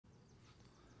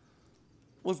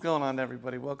What's going on,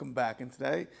 everybody? Welcome back, and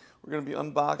today we're going to be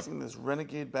unboxing this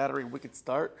Renegade Battery Wicked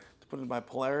Start to put in my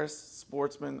Polaris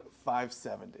Sportsman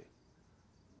 570.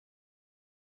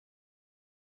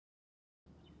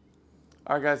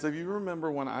 Alright guys, so if you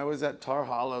remember when I was at Tar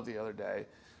Hollow the other day,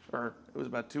 or it was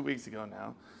about 2 weeks ago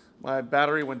now, my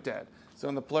battery went dead. So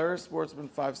in the Polaris Sportsman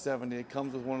 570, it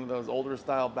comes with one of those older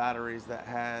style batteries that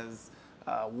has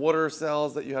water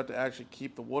cells that you have to actually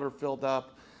keep the water filled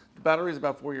up. The battery is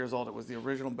about 4 years old. It was the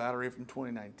original battery from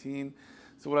 2019.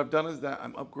 So what I've done is that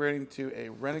I'm upgrading to a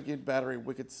Renegade Battery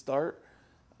Wicked Start.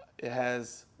 It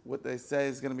has what they say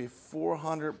is going to be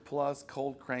 400 plus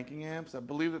cold cranking amps. I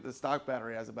believe that the stock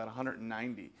battery has about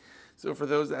 190. So for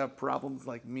those that have problems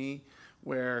like me,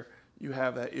 where you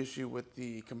have that issue with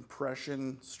the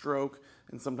compression stroke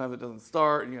and sometimes it doesn't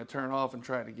start and you gotta turn it off and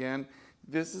try it again,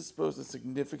 this is supposed to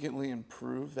significantly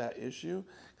improve that issue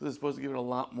because it's supposed to give it a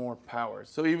lot more power.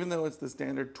 So even though it's the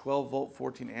standard 12 volt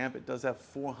 14 amp, it does have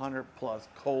 400 plus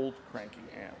cold cranking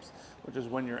amps, which is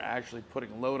when you're actually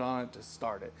putting load on it to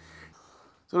start it.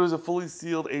 So it is a fully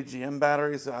sealed AGM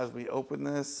battery. So as we open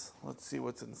this, let's see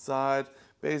what's inside.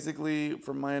 Basically,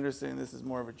 from my understanding, this is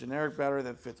more of a generic battery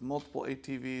that fits multiple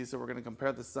ATVs. So we're going to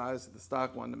compare the size to the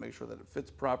stock one to make sure that it fits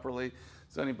properly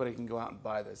so anybody can go out and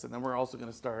buy this. And then we're also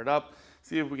going to start it up,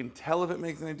 see if we can tell if it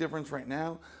makes any difference. Right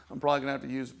now, I'm probably going to have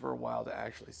to use it for a while to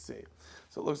actually see.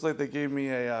 So it looks like they gave me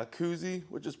a koozie,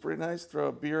 which is pretty nice. Throw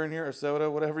a beer in here, or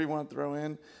soda, whatever you want to throw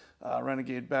in.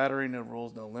 Renegade battery, no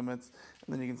rules, no limits.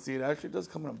 And then you can see it actually does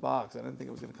come in a box. I didn't think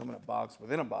it was going to come in a box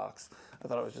within a box. I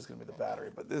thought it was just going to be the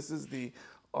battery. But this is the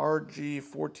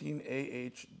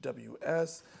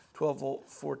RG14AHWS 12 volt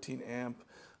 14 amp.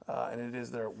 And it is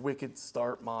their Wicked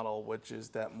Start model, which is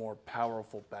that more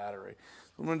powerful battery.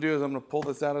 So what I'm going to do is I'm going to pull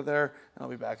this out of there, and I'll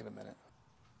be back in a minute.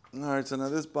 All right, so now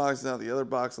this box is out of the other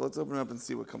box. So let's open it up and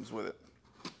see what comes with it,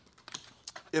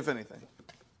 if anything.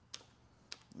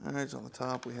 All right, so on the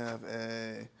top we have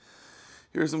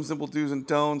here's some simple do's and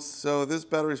don'ts. So this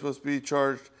battery is supposed to be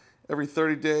charged every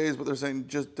 30 days, but they're saying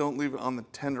just don't leave it on the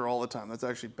tender all the time. That's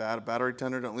actually bad. A battery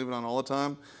tender, don't leave it on all the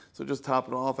time. So just top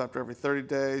it off after every 30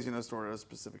 days, store it at a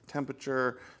specific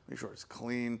temperature, make sure it's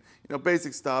clean,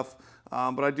 basic stuff.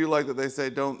 But I do like that they say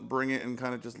don't bring it and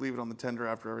kind of just leave it on the tender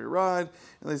after every ride.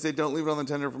 And they say don't leave it on the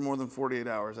tender for more than 48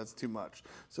 hours. That's too much.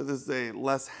 So this is a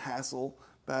less hassle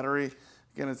battery.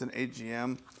 Again, it's an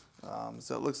AGM.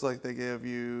 So it looks like they give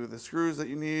you the screws that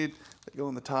you need that go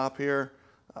on the top here.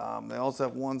 They also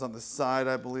have ones on the side,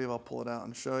 I believe. I'll pull it out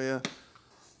and show you.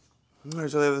 All right,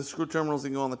 so they have the screw terminals that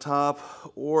can go on the top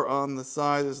or on the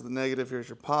side. This is the negative, here's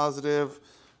your positive.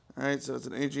 All right, so it's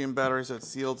an AGM battery, so it's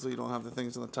sealed so you don't have the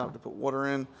things on the top to put water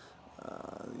in.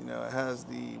 It has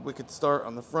the Wicked Start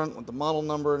on the front with the model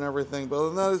number and everything. But other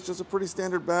than that, it's just a pretty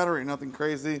standard battery, nothing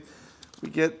crazy. We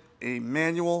get a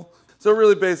manual. So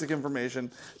really basic information.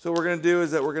 So what we're going to do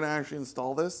is that we're going to actually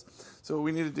install this. So what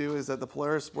we need to do is that the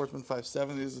Polaris Sportsman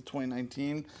 570 is a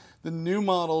 2019. The new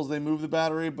models, they move the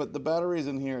battery, but the battery is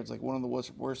in here. It's like one of the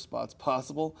worst spots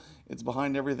possible. It's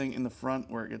behind everything in the front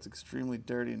where it gets extremely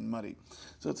dirty and muddy.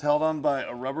 So it's held on by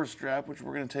a rubber strap, which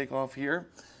we're going to take off here.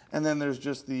 And then there's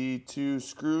just the two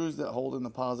screws that hold in the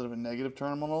positive and negative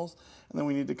terminals. And then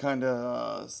we need to kind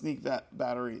of sneak that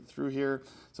battery through here.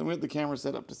 So I'm going to get the camera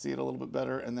set up to see it a little bit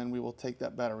better, and then we will take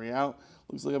that battery out.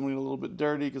 Looks like I'm going to get a little bit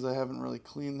dirty because I haven't really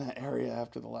cleaned that area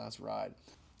after the last ride.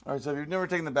 All right, so if you've never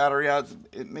taken the battery out,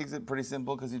 it makes it pretty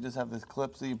simple because you just have this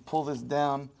clip. So you pull this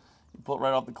down, you pull it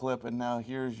right off the clip, and now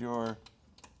here's your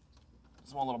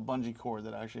small little bungee cord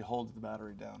that actually holds the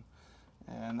battery down.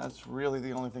 And that's really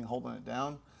the only thing holding it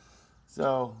down.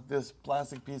 So this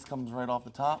plastic piece comes right off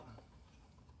the top.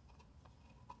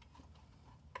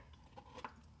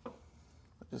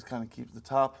 It just kind of keeps the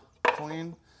top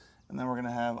clean. And then we're going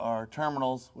to have our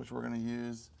terminals, which we're going to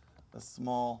use a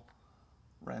small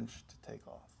wrench to take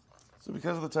off. So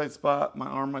because of the tight spot, my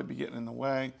arm might be getting in the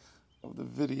way of the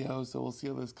video, so we'll see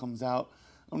how this comes out.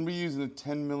 I'm going to be using a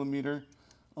 10 millimeter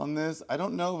on this. I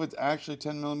don't know if it's actually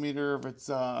 10 millimeter, if it's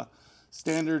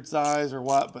standard size or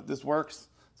what, but this works.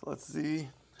 So let's see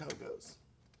how it goes.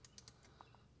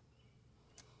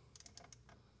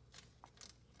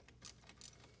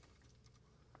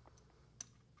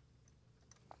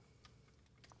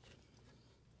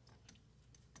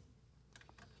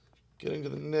 Getting to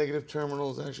the negative terminal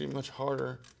is actually much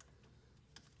harder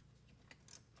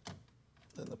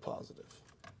than the positive.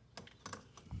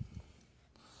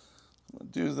 What I'm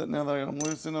going to do is that now that I got them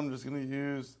loosened, I'm just going to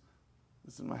use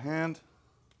this in my hand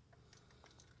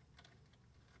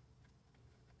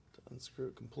to unscrew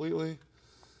it completely.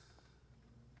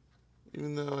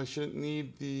 Even though I shouldn't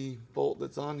need the bolt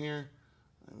that's on here,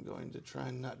 I'm going to try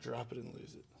and not drop it and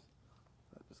lose it.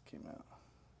 That just came out.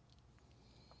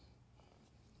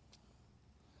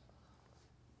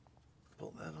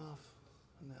 Pull that off.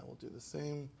 And now we'll do the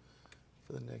same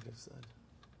for the negative side.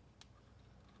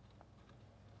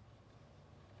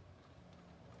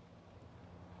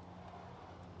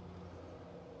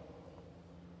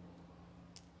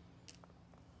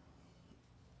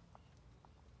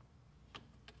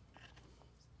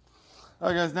 All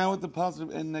right, guys, now with the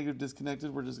positive and negative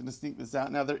disconnected, we're just going to sneak this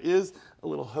out. Now, there is a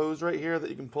little hose right here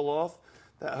that you can pull off.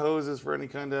 That hose is for any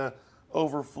kind of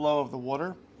overflow of the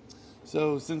water.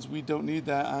 So since we don't need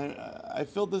that, I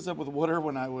filled this up with water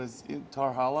when I was in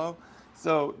Tar Hollow.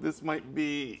 So this might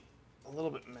be a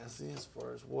little bit messy as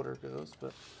far as water goes,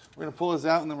 but we're going to pull this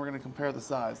out and then we're going to compare the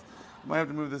size. I might have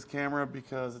to move this camera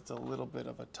because it's a little bit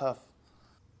of a tough.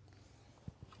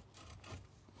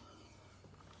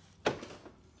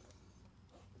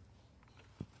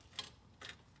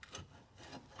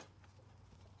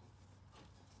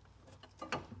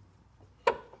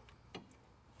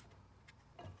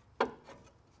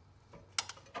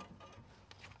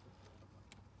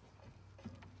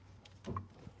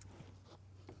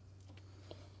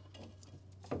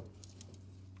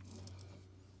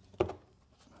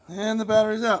 And the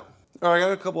battery's out. All right, I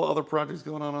got a couple other projects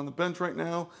going on the bench right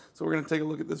now, so we're gonna take a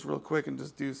look at this real quick and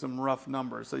just do some rough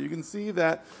numbers. So you can see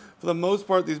that for the most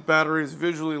part, these batteries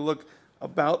visually look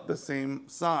about the same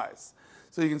size.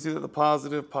 So you can see that the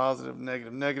positive, positive,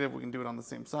 negative, negative, we can do it on the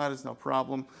same side, it's no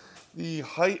problem. The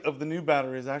height of the new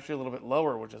battery is actually a little bit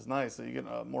lower, which is nice. So you get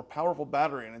a more powerful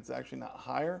battery and it's actually not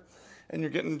higher. And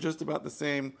you're getting just about the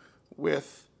same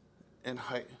width and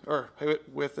height, or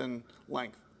width and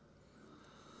length.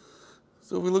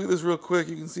 So if we look at this real quick,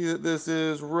 you can see that this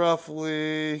is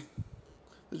roughly,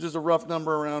 there's just a rough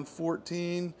number around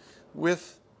 14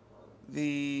 with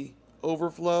the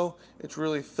overflow. It's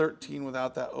really 13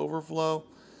 without that overflow.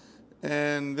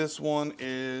 And this one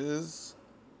is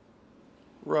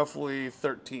roughly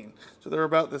 13. So they're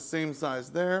about the same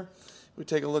size there. We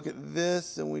take a look at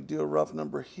this and we do a rough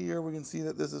number here. We can see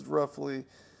that this is roughly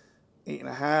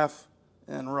 8.5,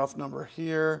 and rough number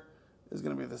here is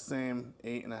going to be the same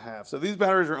 8.5. So these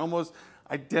batteries are almost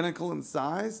identical in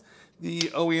size. The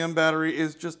OEM battery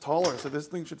is just taller, so this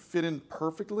thing should fit in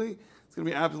perfectly. It's going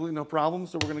to be absolutely no problem,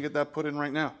 so we're going to get that put in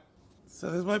right now. So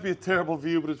this might be a terrible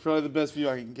view, but it's probably the best view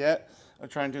I can get of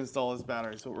trying to install this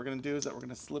battery. So what we're going to do is that we're going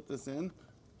to slip this in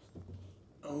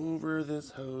over this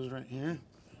hose right here.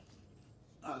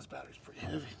 Oh, this battery's pretty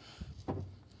heavy.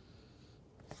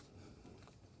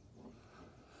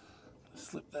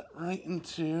 Slip that right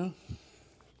into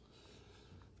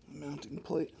the mounting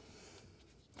plate.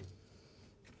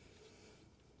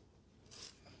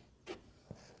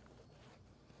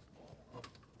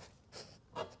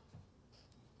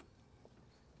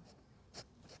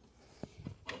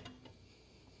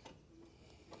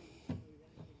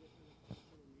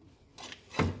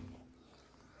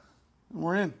 And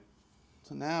we're in.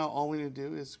 So now all we need to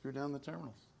do is screw down the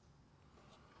terminals.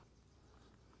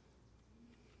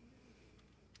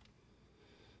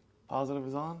 Positive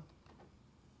is on.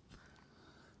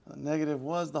 The negative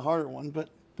was the harder one, but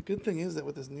the good thing is that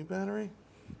with this new battery,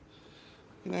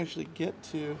 you can actually get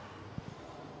to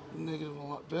the negative a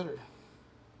lot better.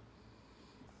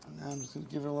 And now I'm just going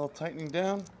to give it a little tightening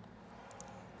down.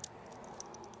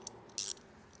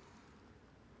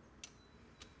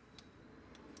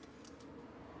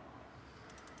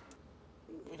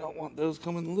 We don't want those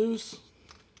coming loose.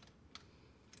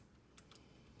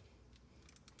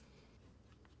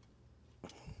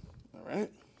 All right.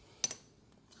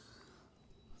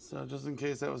 So just in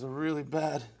case that was a really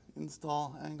bad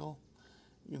install angle,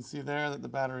 you can see there that the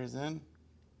battery is in.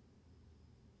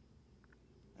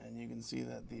 And you can see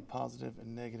that the positive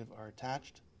and negative are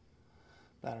attached.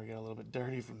 Battery got a little bit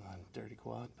dirty from the dirty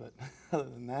quad, but other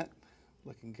than that,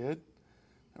 looking good.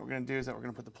 What we're going to do is that we're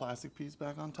going to put the plastic piece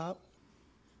back on top.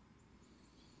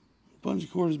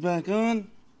 Bungee cord is back on.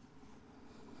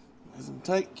 Nice and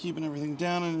tight, keeping everything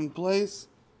down and in place.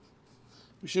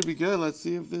 We should be good. Let's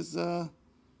see if this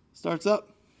starts up.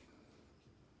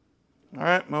 All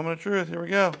right, moment of truth. Here we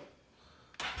go.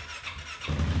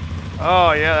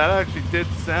 Oh yeah, that actually did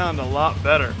sound a lot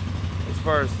better as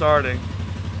far as starting.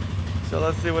 So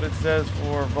let's see what it says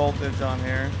for voltage on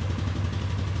here.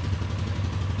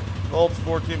 Volts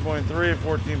 14.3,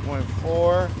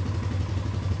 14.4.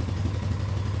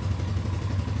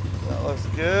 That looks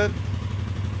good.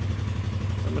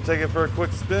 I'm gonna take it for a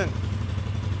quick spin.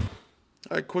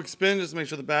 All right, quick spin, just to make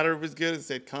sure the battery was good, it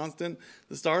stayed constant.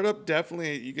 The startup,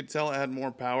 definitely, you could tell it had more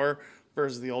power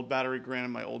versus the old battery. Granted,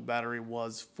 my old battery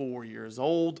was 4 years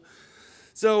old.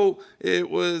 So it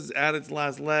was at its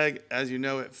last leg. As you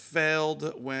know, it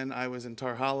failed when I was in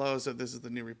Tar Hollow, so this is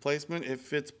the new replacement. It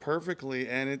fits perfectly,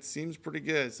 and it seems pretty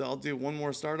good. So I'll do one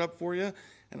more startup for you,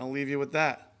 and I'll leave you with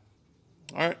that.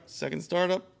 All right, second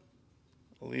startup.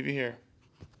 I'll leave you here.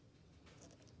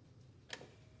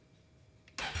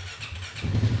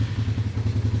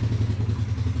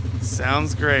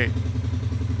 Sounds great.